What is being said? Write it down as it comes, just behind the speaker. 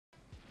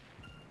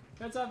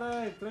Get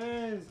something,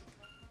 please!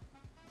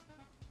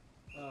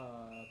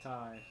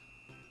 Tie.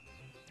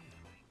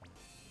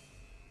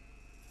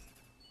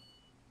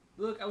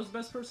 Look, I was the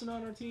best person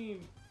on our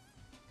team!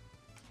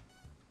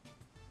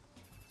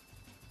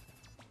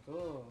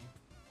 Cool.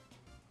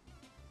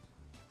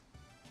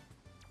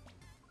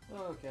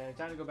 Okay,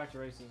 time to go back to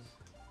races.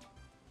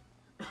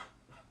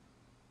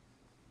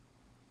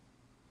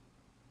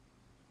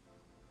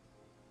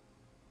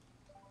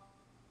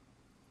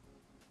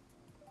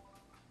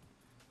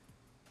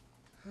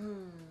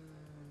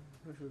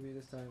 Which would be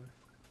this time?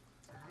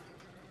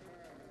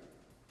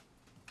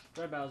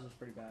 Red Bowser's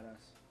pretty badass.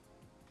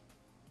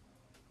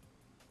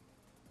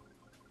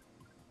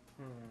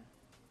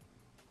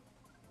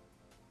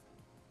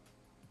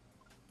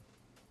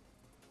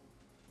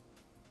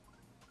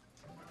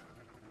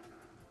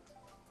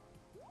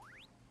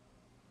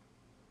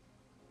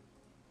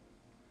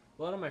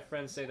 A lot of my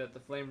friends say that the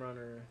Flame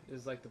Runner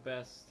is like the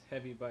best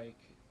heavy bike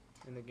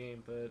in the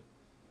game, but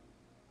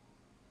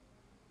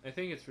I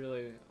think it's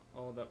really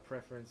all about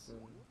preference and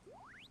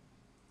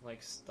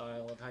like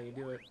style of how you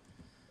do it.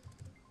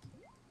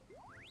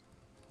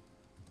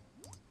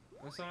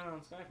 Let's sign on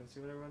Skype and see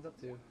what everyone's up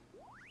to.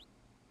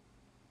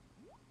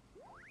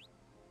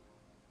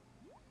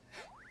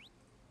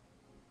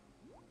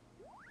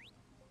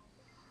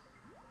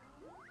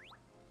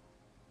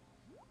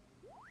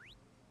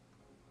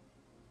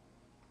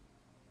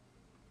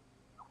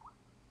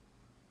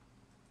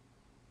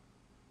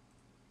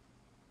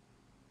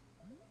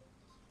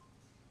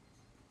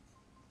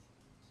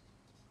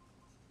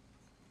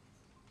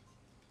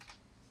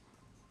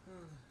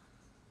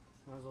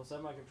 Might as well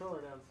set my controller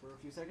down for a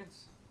few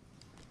seconds.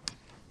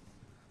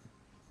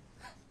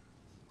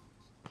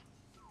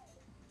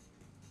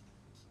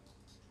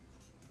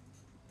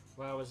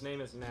 Wow, his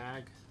name is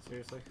Nag.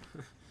 Seriously.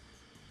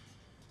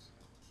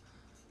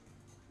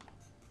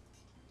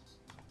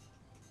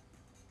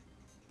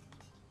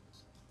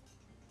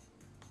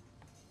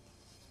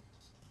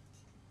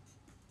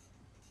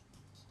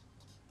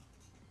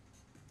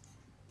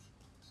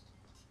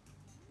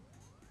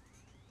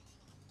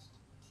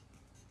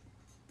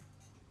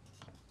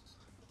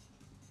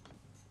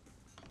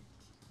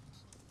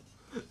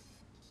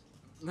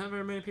 Not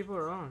very many people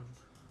are on.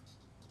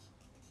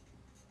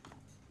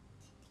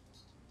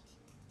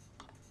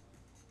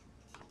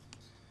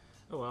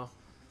 Oh well.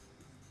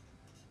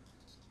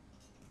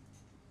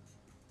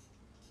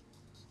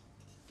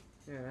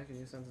 Yeah, I could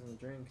use something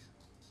to drink.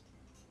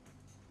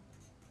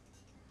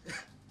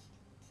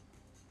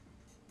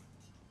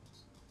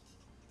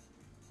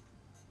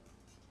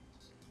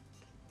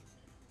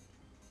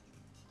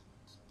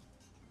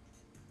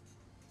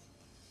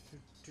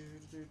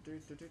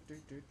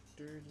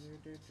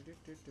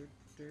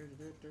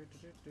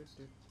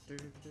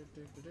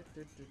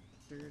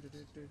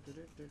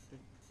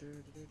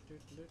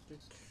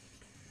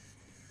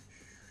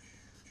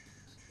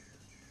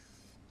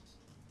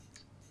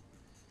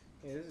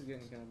 Yeah, this is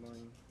getting kind of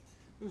boring.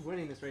 Who's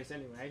winning this race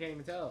anyway? I can't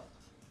even tell.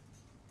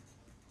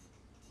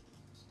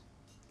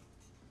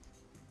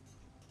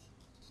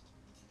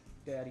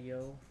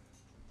 Daddy-o.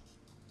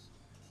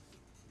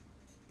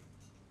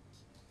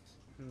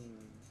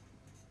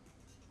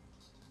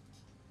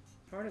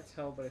 Hard to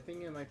tell, but I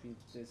think it might be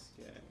this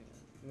guy.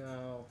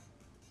 No.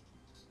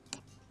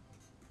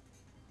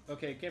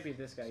 Okay, it can't be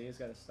this guy. He's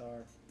got a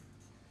star.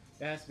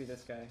 It has to be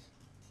this guy.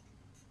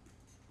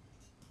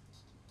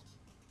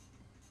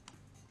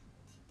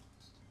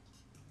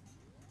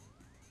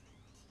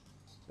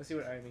 Let's see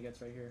what item he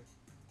gets right here.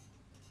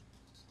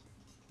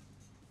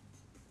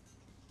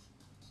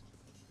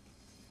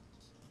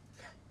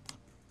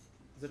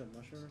 Is it a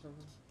mushroom or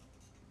something?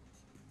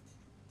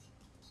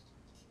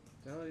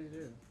 What the hell did he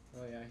do?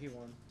 Oh yeah, he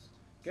won.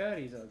 God,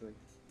 he's ugly.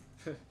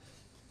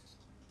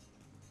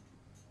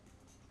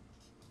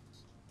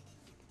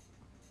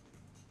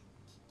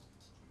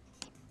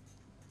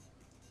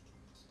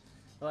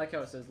 I like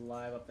how it says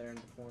live up there in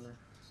the corner.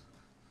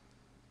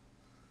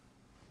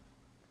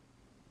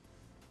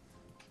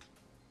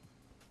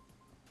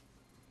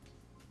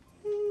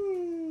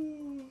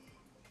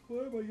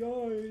 Why am I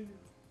yawning?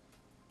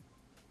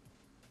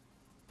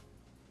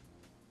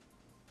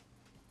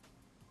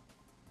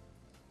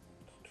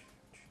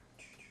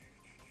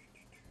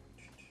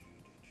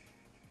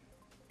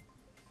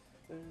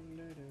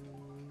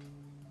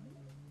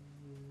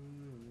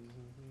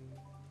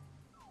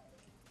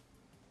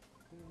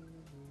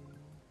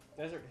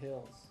 Desert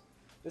Hills.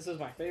 This is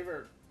my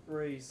favorite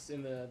race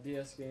in the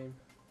DS game,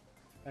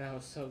 and I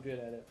was so good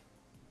at it.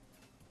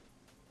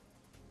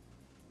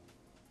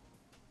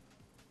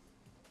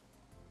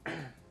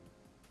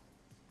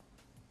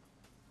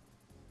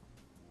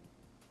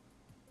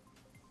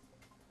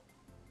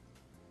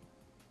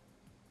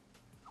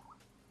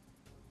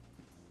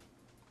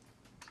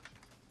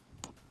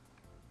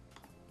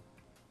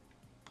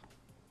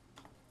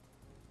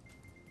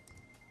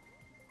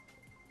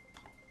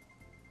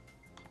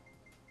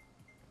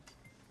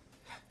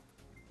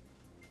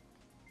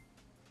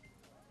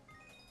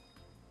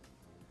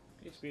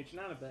 Peach Beach,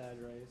 not a bad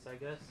race, I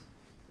guess.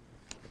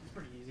 It's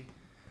pretty easy.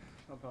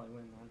 I'll probably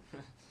win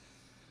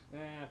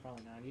then.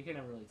 Probably not. You can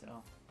never really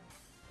tell.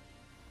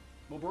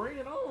 Well, bring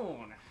it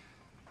on!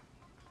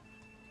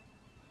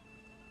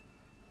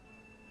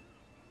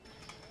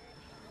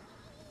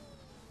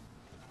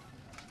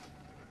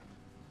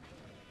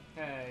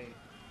 Hey.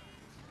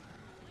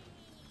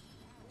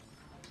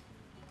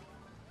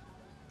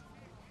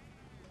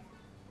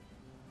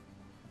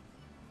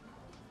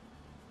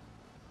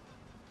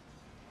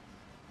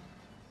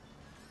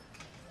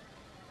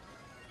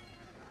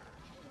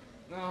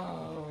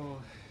 No.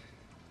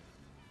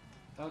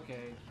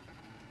 Okay.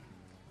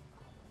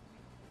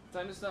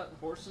 Time to stop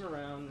horsing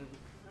around and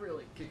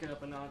really kick it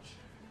up a notch.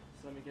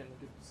 So let me get in a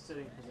good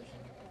sitting position.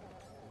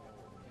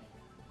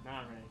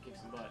 Now I'm ready to kick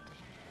some butt.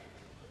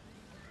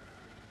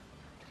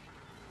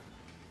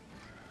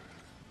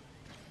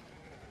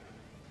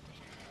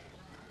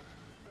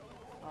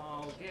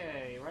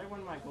 Okay, right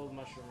when my gold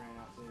mushroom ran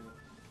out too.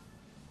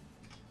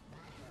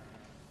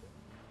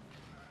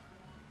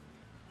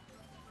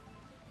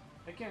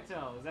 I can't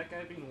tell. Is that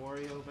guy being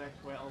Wario back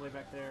all the way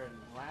back there in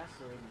last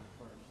or in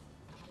first?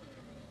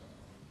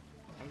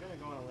 I'm gonna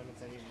go on a limb and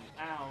say he's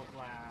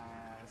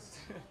outlast.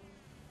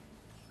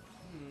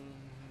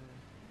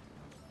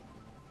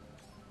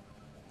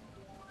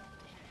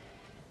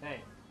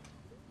 Hey.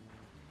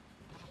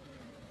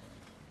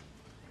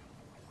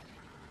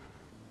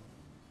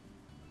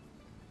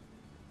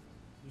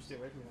 You stay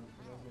away from me.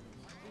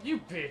 You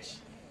bitch!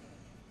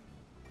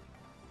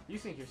 You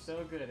think you're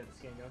so good at this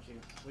game, don't you?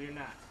 Well, you're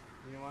not.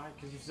 You know why?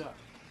 Because you suck.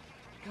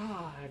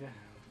 God.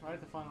 Right at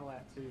the final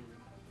lap, too.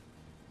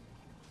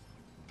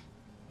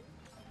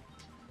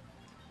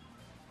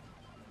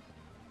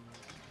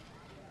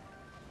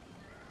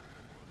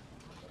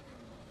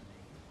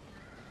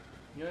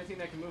 The only thing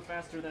that can move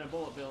faster than a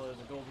bullet bill is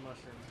a golden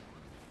mushroom.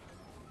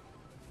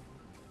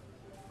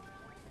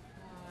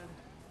 God.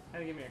 Had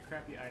to give me a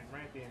crappy item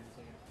right at the end,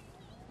 too.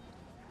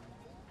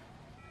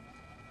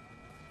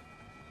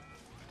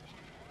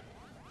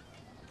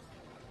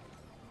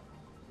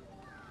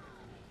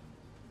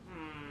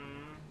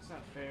 It's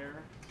not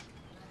fair.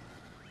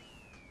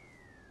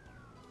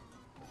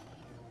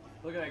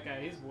 Look at that guy,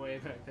 he's way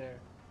back there.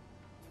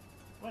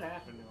 What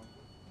happened to him?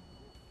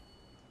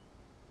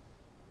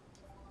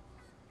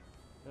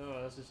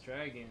 Oh, let's just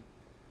try again.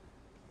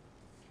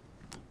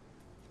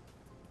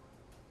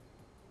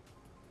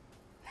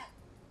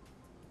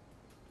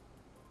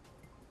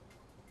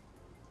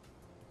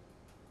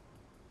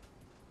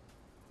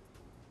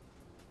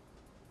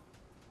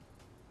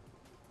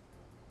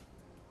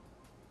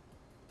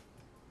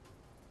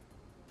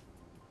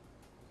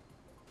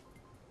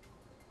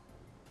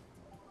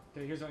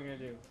 Okay, here's what I'm gonna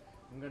do.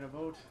 I'm gonna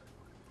vote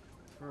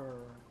for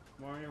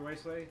Mario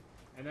Raceway,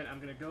 and then I'm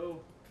gonna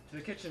go to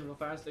the kitchen real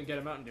fast and get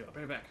a Mountain Dew. I'll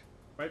bring it back.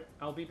 Right?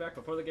 I'll be back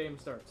before the game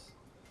starts.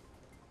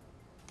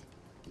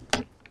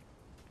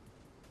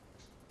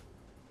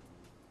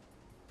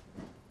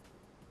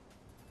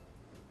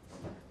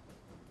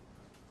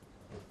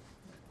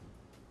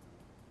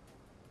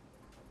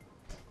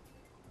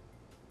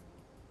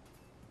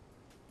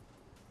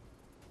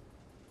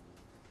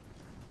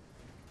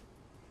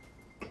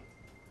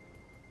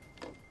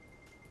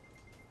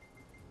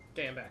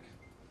 Okay, I'm back.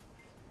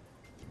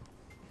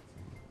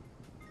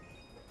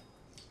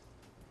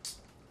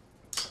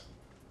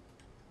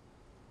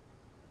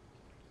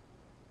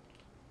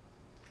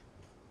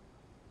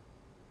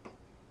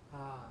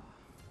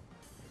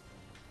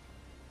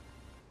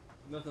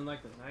 Nothing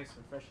like the nice,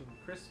 refreshing,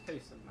 crisp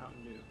taste of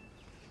Mountain Dew.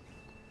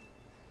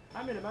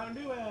 I'm in a Mountain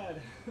Dew ad!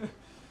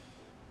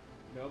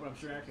 No, but I'm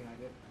sure acting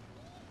like it.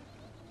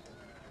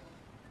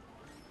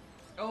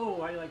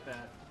 Oh, I like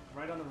that.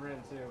 Right on the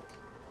rim, too.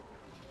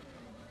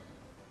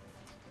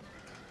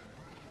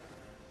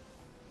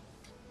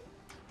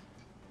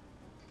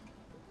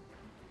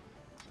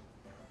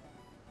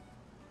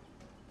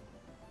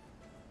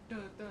 Da,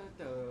 da,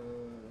 da,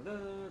 da, da,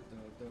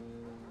 da.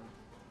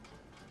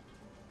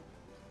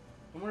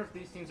 I wonder if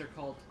these things are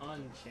called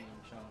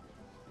Unchained Shop.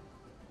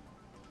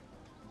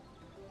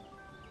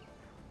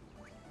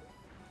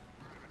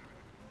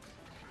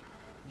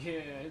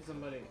 Yeah, hit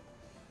somebody.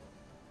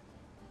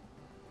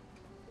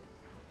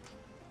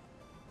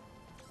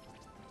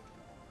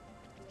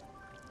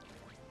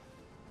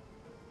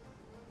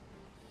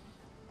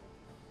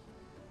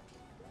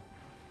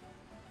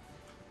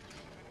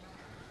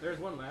 There's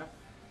one lap.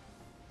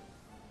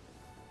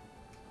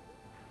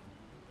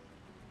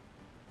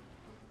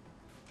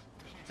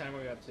 What time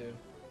are we up to?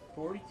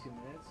 42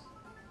 minutes?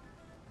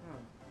 Huh.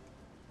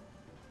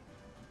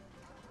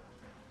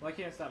 Well, I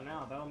can't stop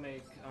now. That'll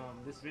make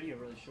this video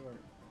really short.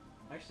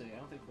 Actually, I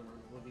don't think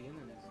we'll be in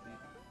the next week.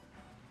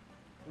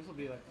 This will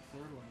be like the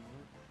third one, won't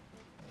it?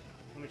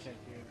 Let me check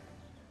here.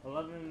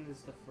 11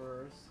 is the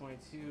first,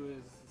 22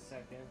 is the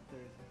second,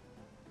 33.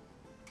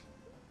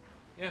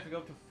 Yeah, if we go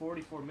up to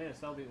 44 minutes,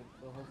 that'll be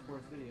the whole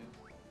fourth video.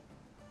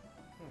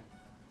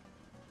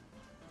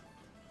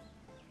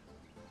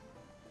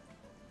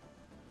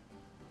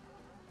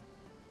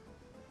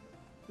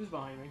 Who's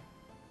behind me?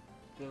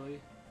 Billy.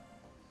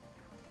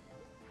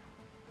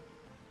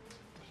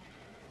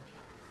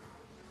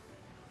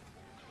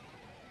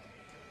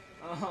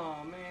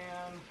 Oh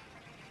man.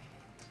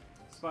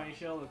 Spiny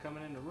Shell are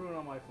coming in to ruin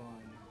all my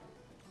fun.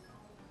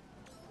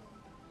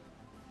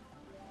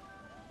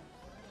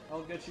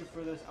 I'll get you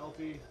for this,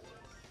 Alfie.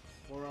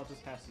 Or I'll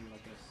just pass you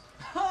like this.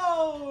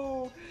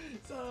 Oh!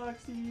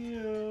 Sucks to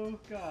you!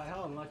 God,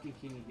 how unlucky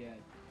can you get?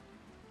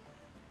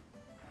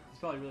 He's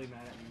probably really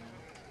mad at me now.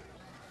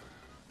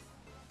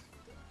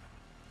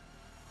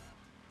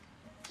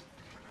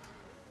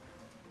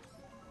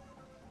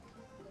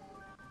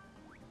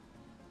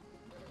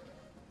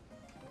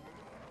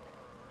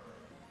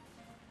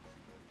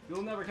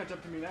 You'll never catch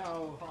up to me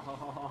now! Ha ha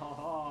ha ha ha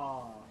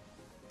ha!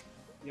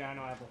 Yeah, I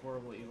know I have a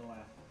horrible evil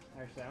laugh.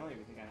 Actually, I don't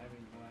even think I have an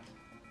evil laugh.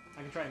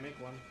 I can try and make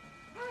one.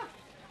 Ah!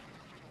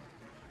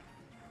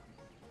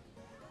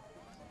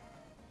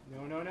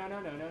 No, no, no, no,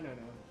 no, no, no,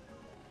 no.